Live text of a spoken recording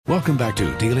Welcome back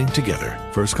to Dealing Together.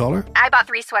 First caller? I bought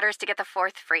 3 sweaters to get the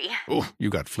 4th free. Oh, you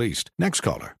got fleeced. Next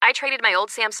caller? I traded my old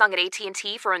Samsung at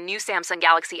AT&T for a new Samsung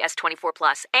Galaxy S24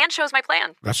 Plus and chose my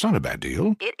plan. That's not a bad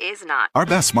deal. It is not. Our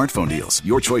best smartphone deals.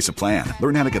 Your choice of plan.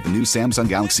 Learn how to get the new Samsung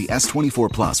Galaxy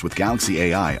S24 Plus with Galaxy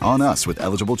AI on us with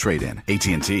eligible trade-in.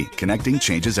 AT&T. Connecting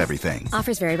changes everything.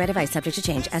 Offers vary by device. Subject to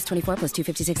change. S24 plus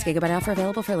 256 gigabyte offer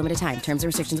available for a limited time. Terms and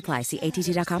restrictions apply. See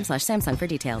att.com/Samsung for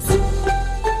details.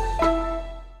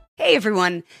 Hey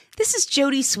everyone, this is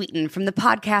Jody Sweeten from the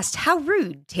podcast How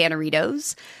Rude,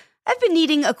 Tanneritos. I've been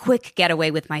needing a quick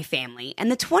getaway with my family,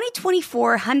 and the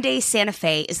 2024 Hyundai Santa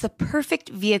Fe is the perfect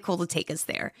vehicle to take us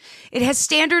there. It has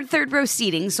standard third-row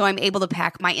seating, so I'm able to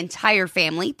pack my entire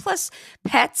family, plus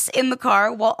pets, in the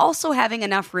car, while also having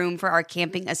enough room for our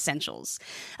camping essentials.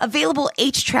 Available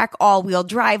H-Track all-wheel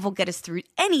drive will get us through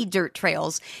any dirt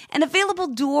trails, and available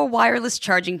dual wireless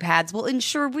charging pads will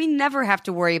ensure we never have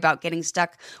to worry about getting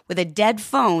stuck with a dead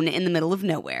phone in the middle of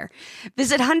nowhere.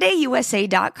 Visit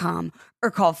HyundaiUSA.com or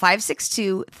call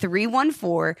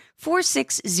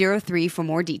 562-314-4603 for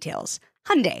more details.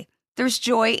 Hyundai, there's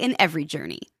joy in every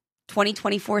journey.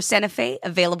 2024 Santa Fe,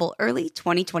 available early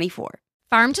 2024.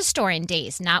 Farm to store in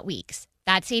days, not weeks.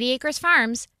 That's 80 Acres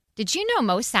Farms. Did you know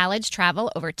most salads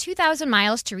travel over 2,000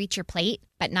 miles to reach your plate?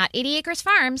 But not 80 Acres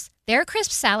Farms. Their crisp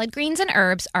salad greens and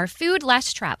herbs are food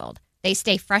less traveled. They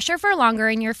stay fresher for longer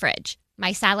in your fridge.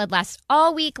 My salad lasts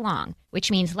all week long,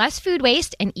 which means less food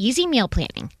waste and easy meal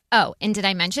planning. Oh, and did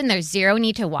I mention there's zero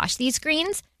need to wash these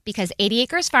greens? Because 80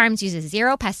 Acres Farms uses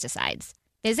zero pesticides.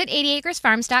 Visit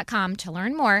 80acresfarms.com to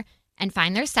learn more and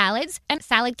find their salads and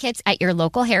salad kits at your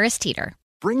local Harris Teeter.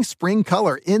 Bring spring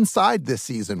color inside this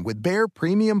season with Behr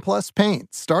Premium Plus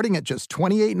paint, starting at just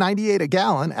 $28.98 a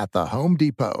gallon at the Home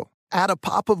Depot. Add a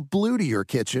pop of blue to your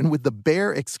kitchen with the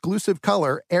Behr exclusive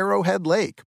color Arrowhead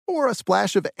Lake, or a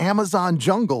splash of Amazon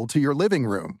Jungle to your living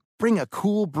room. Bring a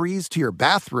cool breeze to your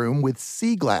bathroom with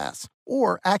Sea Glass,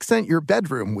 or accent your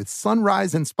bedroom with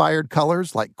sunrise-inspired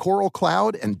colors like Coral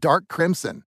Cloud and Dark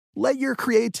Crimson. Let your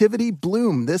creativity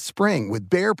bloom this spring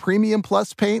with Behr Premium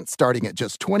Plus paint starting at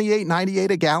just $28.98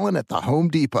 a gallon at the Home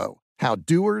Depot. How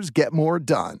doers get more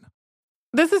done.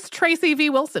 This is Tracy V.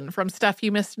 Wilson from Stuff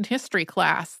You Missed in History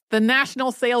class. The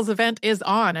national sales event is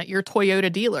on at your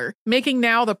Toyota dealer, making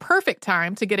now the perfect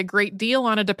time to get a great deal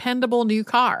on a dependable new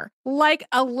car. Like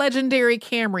a legendary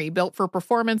Camry built for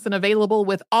performance and available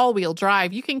with all-wheel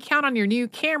drive, you can count on your new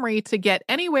Camry to get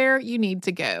anywhere you need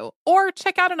to go. Or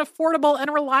check out an affordable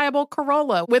and reliable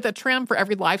Corolla with a trim for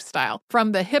every lifestyle.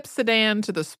 From the hip sedan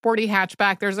to the sporty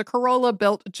hatchback, there's a Corolla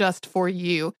built just for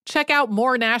you. Check out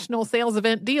more national sales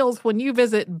event deals when you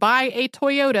visit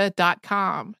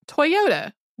buyatoyota.com.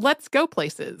 Toyota, let's go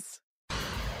places.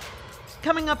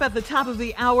 Coming up at the top of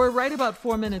the hour, right about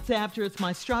 4 minutes after, it's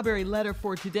my strawberry letter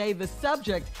for today. The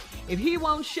subject, if he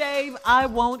won't shave, I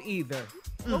won't either.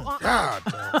 God.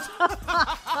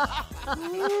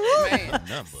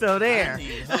 Man, so there.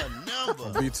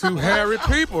 Be two hairy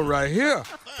people right here.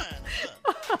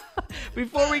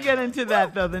 Before we get into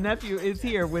that, though, the nephew is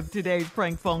here with today's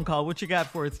prank phone call. What you got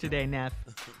for us today, Neff?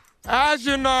 As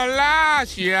you know,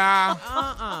 last year,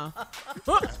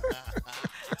 What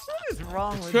is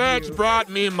wrong with church you? brought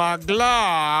me my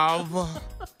glove,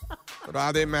 but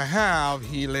I didn't have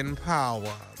healing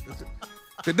power.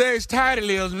 Today's title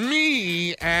is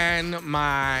Me and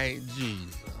My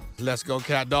Jesus. Let's go,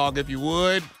 cat dog, if you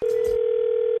would.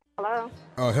 Hello?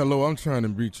 Hello, I'm trying to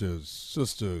reach a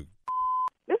sister.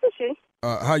 This is she.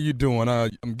 How you doing?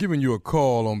 I'm giving you a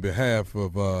call on behalf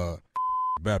of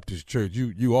Baptist Church.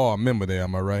 You are a member there,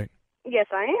 am I right? Yes,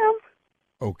 I am.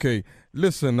 Okay.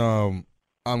 Listen, I'm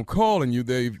calling you.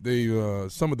 They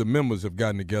some of the members have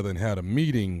gotten together and had a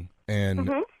meeting and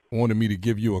wanted me to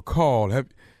give you a call.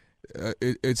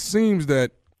 It seems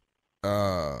that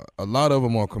a lot of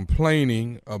them are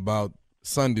complaining about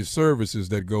Sunday services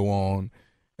that go on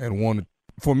and wanted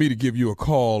for me to give you a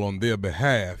call on their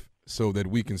behalf so that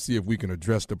we can see if we can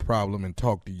address the problem and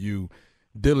talk to you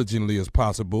diligently as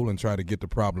possible and try to get the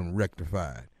problem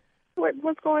rectified.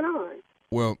 What's going on?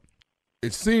 Well,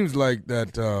 it seems like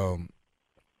that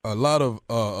a lot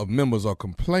of members are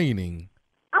complaining.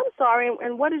 I'm sorry,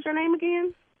 and what is your name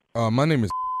again? My name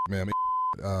is ma'am.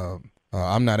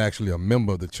 I'm not actually a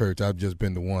member of the church. I've just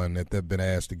been the one that's been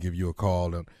asked to give you a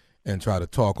call and try to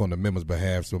talk on the members'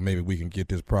 behalf so maybe we can get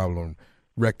this problem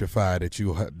rectified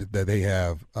that they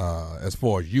have as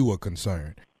far as you are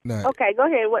concerned. Now, Okay, go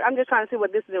ahead. I'm just trying to see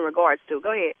what this is in regards to.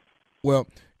 Go ahead. well,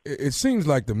 it seems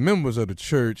like the members of the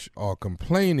church are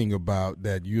complaining about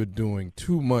that you're doing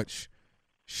too much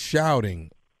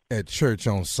shouting at church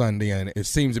on Sunday, and it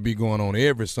seems to be going on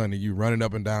every Sunday. You running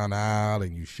up and down the aisle,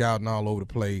 and you shouting all over the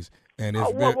place. And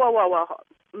it's whoa.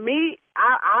 Me,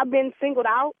 I've been singled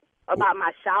out about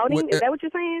my shouting. Is that what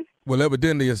you're saying? Well,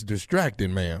 evidently it's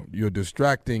distracting, ma'am. You're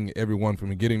distracting everyone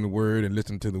from getting the word and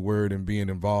listening to the word and being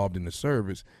involved in the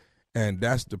service. And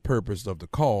that's the purpose of the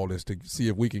call, is to see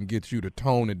if we can get you to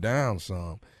tone it down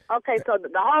some. Okay, so the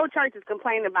whole church is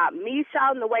complaining about me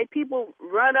shouting, the way people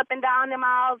run up and down them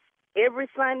aisles every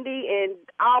Sunday and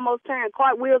almost turn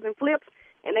cartwheels and flips,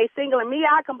 and they singling me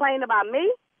out, complaining about me?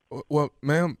 Well,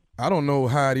 ma'am, I don't know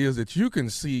how it is that you can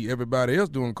see everybody else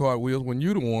doing cartwheels when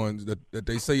you're the ones that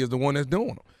they say is the one that's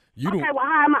doing them. Well,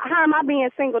 how am I being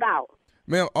singled out?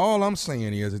 Ma'am, all I'm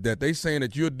saying is that they saying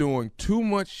that you're doing too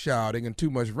much shouting and too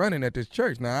much running at this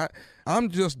church. Now, I'm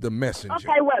just the messenger.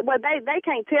 Okay, well, they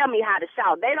can't tell me how to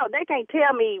shout. They can't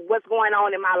tell me what's going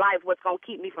on in my life, what's going to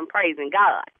keep me from praising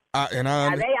God. They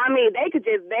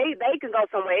can go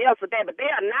somewhere else with that, but they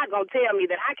are not going to tell me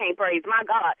that I can't praise my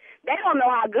God. They don't know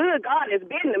how good God has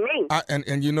been to me.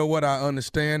 And you know what? I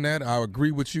understand that. I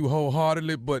agree with you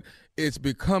wholeheartedly, but it's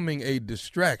becoming a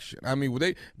distraction. I mean,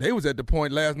 they was at the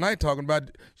point last night talking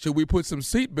about, should we put some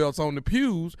seatbelts on the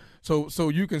pews so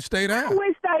you can stay down? I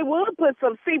wish they would put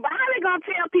some seatbelts. How are they going to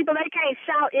tell people they can't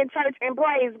shout in church and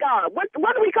praise God? What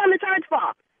do we come to church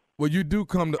for? Well, you do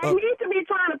come to... They need to be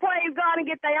trying to praise God and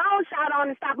get their own shout on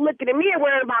and stop looking at me and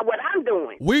worrying about what I'm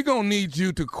doing. We're going to need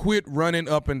you to quit running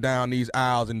up and down these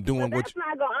aisles and doing what you...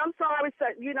 I'm sorry,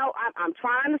 sir. You know, I'm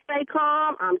trying to stay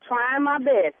calm. I'm trying my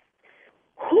best.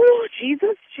 Whew,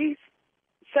 Jesus.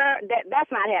 Sir,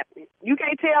 that's not happening. You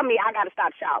can't tell me I got to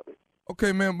stop shouting.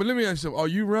 Okay, ma'am, but let me ask you something. Are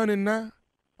you running now?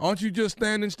 Aren't you just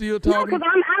standing still talking? No, because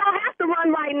I don't have to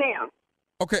run right now.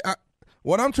 Okay,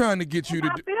 what I'm trying to get you to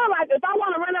do... I feel like if I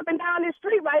want to run up and down this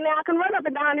street right now, I can run up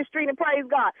and down this street and praise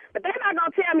God. But they're not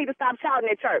going to tell me to stop shouting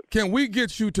at church. Can we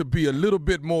get you to be a little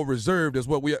bit more reserved as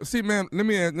what we... See, ma'am, let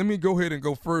me go ahead and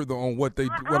go further on what they...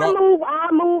 I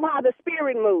move how the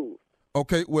Spirit moves.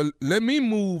 Okay, well, let me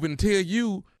move and tell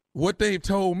you what they've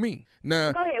told me.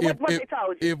 Now, go ahead. What they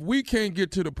told you? If we can't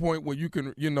get to the point where you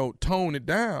can, tone it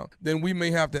down, then we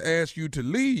may have to ask you to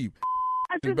leave.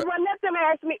 Let them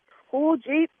ask me. Oh,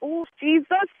 Jesus.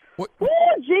 What? Oh,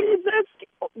 Jesus.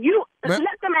 Let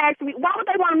them ask me. Why would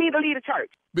they want me to leave the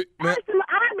church? I've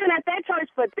been at that church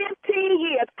for 15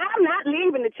 years. I'm not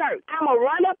leaving the church. I'm going to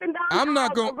run up and down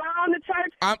around the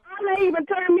church. I may even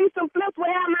turn me some flips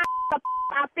wherever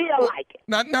I feel like it.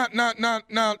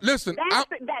 Now, listen.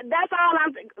 That's all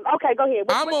I'm... Okay, go ahead.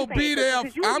 I'm going to be there.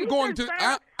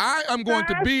 I am going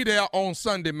to be there on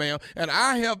Sunday, ma'am, and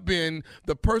I have been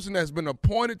the person that's been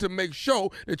appointed to make sure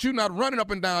that you're not running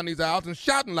up and down these aisles and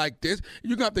shouting like this.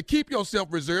 You're going to have to keep yourself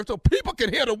reserved so people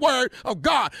can hear the word of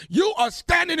God. You are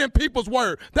standing in people's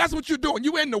word. That's what you're doing.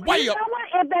 You in the way of... You know what?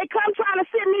 If they come trying to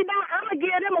sit me down, I'm going to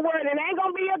give them a word, and it ain't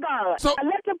going to be a God. So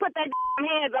let them put their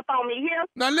hands up on me here.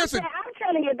 Now, listen. I'm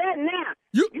telling you that now.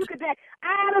 You could say,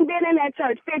 I haven't been in that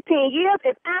church 15 years.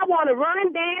 If I want to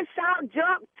run, dance, shout,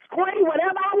 jump, scream,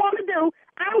 whatever I want to do,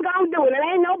 I'm going to do it. And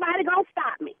ain't nobody going to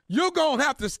stop me. You're going to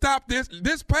have to stop this.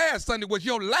 This past Sunday was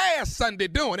your last Sunday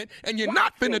doing it, and you're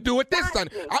not finna do it this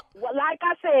Sunday. Well, like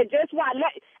I said, just watch.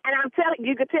 And I'm telling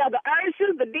you, can tell the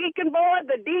ushers, the deacon board,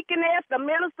 the deaconess, the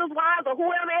minister's wives, or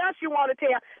whoever else you want to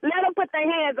tell, let them put their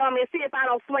hands on me and see if I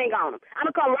don't swing on them. I'm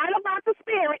going to come right up out the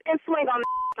Spirit and swing on them.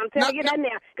 I'm telling you that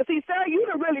now. Because, see, sir, you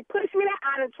done really pushed me there.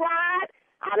 I done tried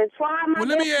my best. Well,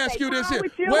 let me ask you this here.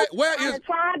 Where is... I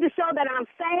tried to show that I'm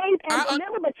saved and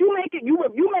delivered, but you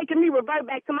making me revert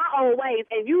back to my own ways,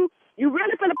 and you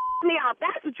really finna me off.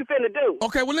 That's what you finna do.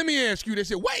 Okay, well, let me ask you this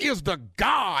here. Where is the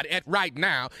God at right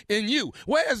now in you?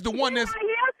 Where is the one that's...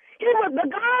 The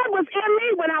God was in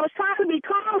me when I was trying to be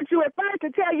calm with you at first to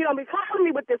tell you don't be calling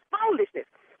me with this foolishness.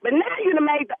 But now you done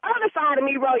made the other side of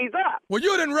me raise up. Well,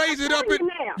 you done raised it up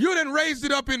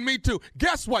in me too.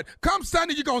 Guess what? Come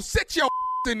Sunday, you're gonna sit your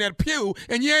in that pew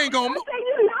and you ain't gonna move.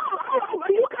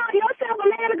 You call yourself a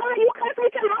man of God, you cuss me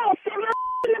to my sit my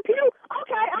in the pew.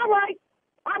 Okay, all right,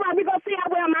 we gonna see how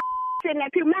well my sit in that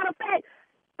pew. Matter of fact,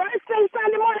 first thing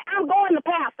Sunday morning, I'm going to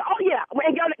pastor. Oh yeah,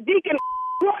 when your deacon,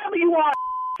 whoever you are,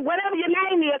 whatever your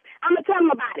name is, I'm gonna tell them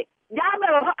about it. Y'all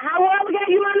better, however gave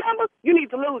you my number, you need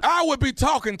to lose. I would be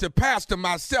talking to Pastor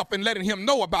myself and letting him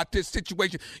know about this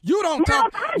situation. You don't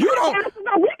talk. We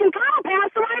can call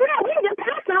Pastor right now. We can get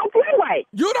Pastor on freeway.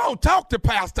 You don't talk to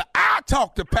Pastor. I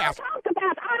talk to Pastor. I talk to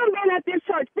Pastor. I done been at this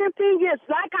church 15 years.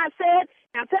 Like I said,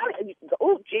 I'm telling you,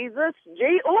 oh, Jesus,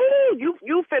 you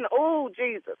finna, oh,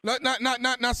 Jesus.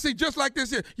 Now, see, just like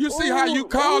this here. You see how you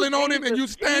calling on him and you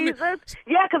standing? Jesus.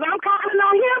 Yeah, because I'm calling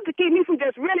on him to keep me from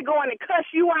just really going and cuss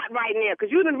you out right now,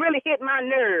 because you done really hit my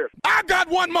nerve. I got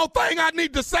one more thing I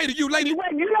need to say to you, lady.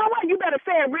 Well, you know what? You better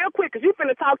say it real quick, because you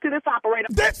finna talk to this operator.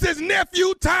 This is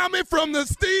Nephew Tommy from the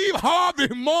Steve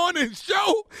Harvey Morning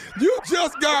Show. You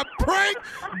just got pranked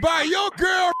by your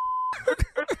girl.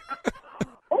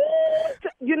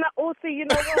 You know what?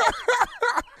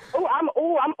 I'm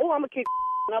gonna kick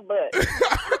in her butt.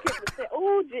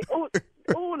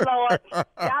 Lord.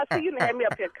 Y'all see, you had me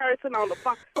up here cursing on the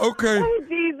phone. Okay. Oh,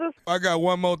 Jesus. I got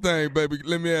one more thing, baby.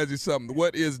 Let me ask you something.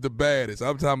 What is the baddest?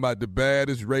 I'm talking about the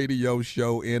baddest radio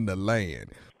show in the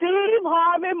land. Steve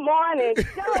Harvey Morning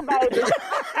Show, baby.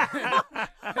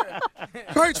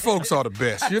 Church folks are the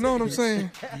best. You know what I'm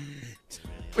saying?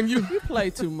 When you play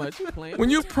too much. When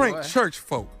you prank church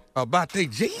folk about their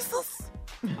Jesus,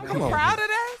 come on. Proud of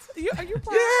that? Are you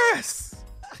proud? Yes.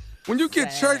 When you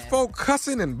get church folk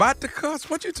cussing and about to cuss,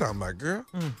 what you talking about, girl?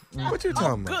 What you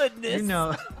talking about? Goodness. You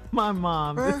know, my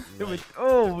mom,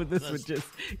 this would just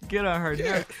get on her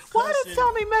nerves. Why does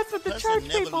Tommy mess with the church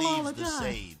people all the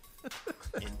time?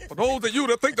 For those of you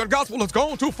that think the gospel has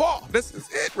gone too far, this is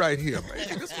it right here,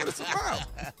 man. This is what it's about.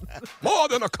 More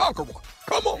than a conqueror.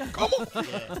 Come on.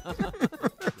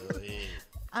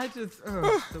 I just,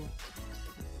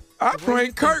 I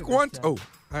pranked Kirk once. Oh,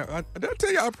 did I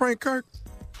tell you I pranked Kirk?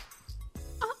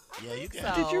 Yeah, you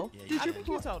got. Did you?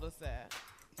 You told us that.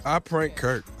 I pranked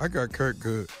Kirk. I got Kirk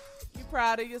good. You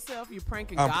proud of yourself? You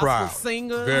pranking I'm gospel proud.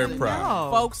 singers? Very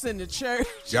proud. Folks in the church.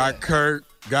 Got Kirk,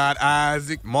 got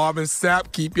Isaac, Marvin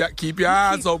Sapp. Keep your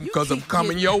eyes open, because I'm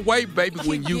coming your way, baby,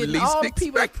 when you least all expect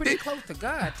people it. pretty close to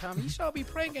God, Tommy. You sure be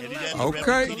pranking.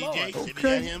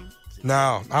 Okay.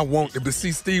 No, I won't. But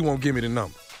see, Steve won't give me the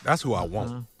number. That's who I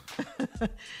want.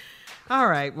 All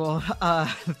right. Well,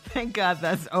 thank God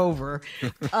that's over.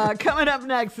 Coming up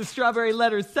next, the Strawberry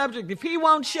Letter subject. If he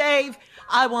won't shave,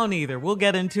 I won't either. We'll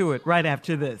get into it right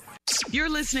after this. You're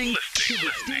listening to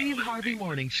the Steve Harvey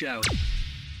Morning Show.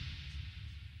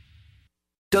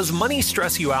 Does money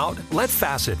stress you out? Let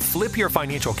Facet flip your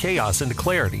financial chaos into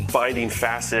clarity. Finding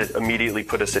Facet immediately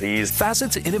put us at ease.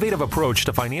 Facet's innovative approach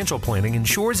to financial planning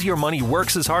ensures your money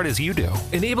works as hard as you do,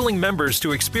 enabling members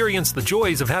to experience the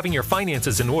joys of having your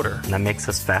finances in order. And that makes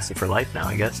us Facet for life now,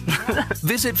 I guess.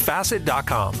 Visit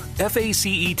Facet.com,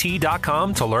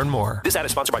 FACET.com to learn more. This ad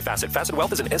is sponsored by Facet. Facet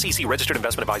Wealth is an SEC registered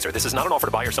investment advisor. This is not an offer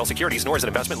to buy or sell securities, nor is it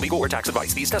investment, legal, or tax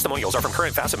advice. These testimonials are from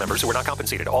current Facet members who are not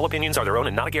compensated. All opinions are their own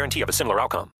and not a guarantee of a similar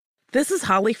outcome. This is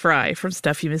Holly Fry from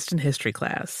Stuff You Missed in History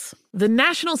Class. The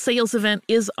national sales event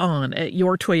is on at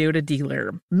your Toyota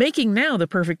dealer, making now the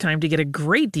perfect time to get a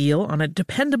great deal on a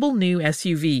dependable new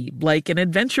SUV, like an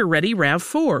adventure-ready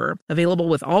RAV4. Available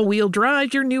with all-wheel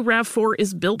drive, your new RAV4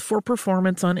 is built for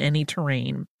performance on any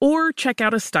terrain. Or check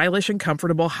out a stylish and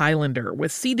comfortable Highlander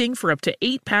with seating for up to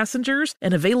 8 passengers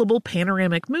and available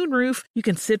panoramic moonroof. You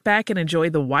can sit back and enjoy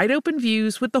the wide-open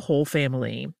views with the whole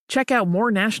family. Check out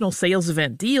more national sales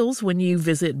event deals when you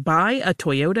visit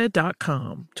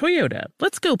buyatoyota.com. Toyota,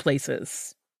 let's go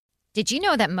places. Did you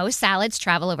know that most salads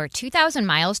travel over 2,000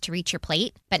 miles to reach your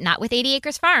plate? But not with 80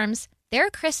 Acres Farms. Their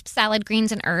crisp salad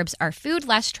greens and herbs are food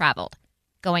less traveled,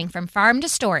 going from farm to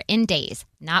store in days,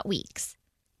 not weeks.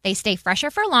 They stay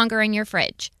fresher for longer in your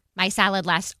fridge. My salad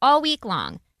lasts all week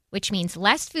long, which means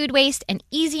less food waste and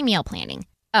easy meal planning.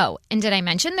 Oh, and did I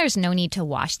mention there's no need to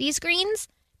wash these greens?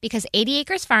 Because 80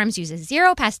 Acres Farms uses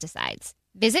 0 pesticides.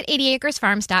 Visit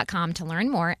 80acresfarms.com to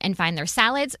learn more and find their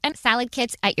salads and salad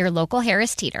kits at your local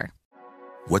Harris Teeter.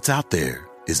 What's out there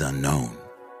is unknown.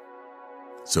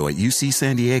 So at UC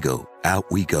San Diego, out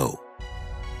we go.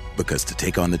 Because to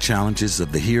take on the challenges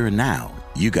of the here and now,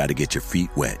 you got to get your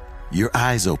feet wet, your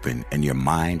eyes open, and your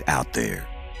mind out there.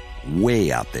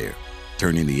 Way out there.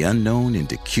 Turning the unknown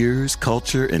into cures,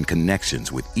 culture, and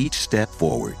connections with each step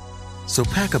forward. So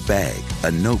pack a bag, a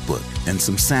notebook, and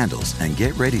some sandals and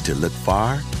get ready to look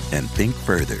far and think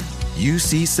further.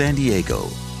 UC San Diego.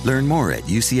 Learn more at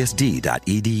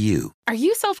ucsd.edu. Are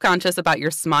you self-conscious about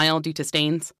your smile due to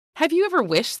stains? Have you ever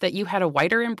wished that you had a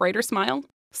whiter and brighter smile?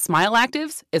 Smile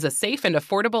Actives is a safe and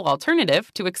affordable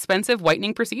alternative to expensive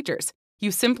whitening procedures.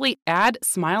 You simply add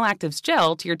Smile Actives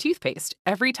gel to your toothpaste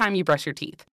every time you brush your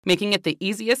teeth, making it the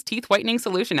easiest teeth whitening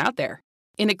solution out there.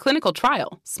 In a clinical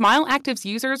trial, Smile Actives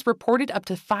users reported up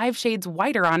to 5 shades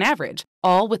whiter on average,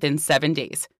 all within 7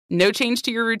 days. No change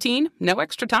to your routine, no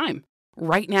extra time.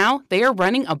 Right now, they are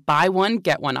running a buy one,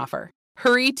 get one offer.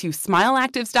 Hurry to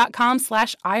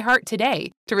smileactives.com/iHeart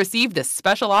today to receive this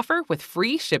special offer with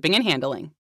free shipping and handling.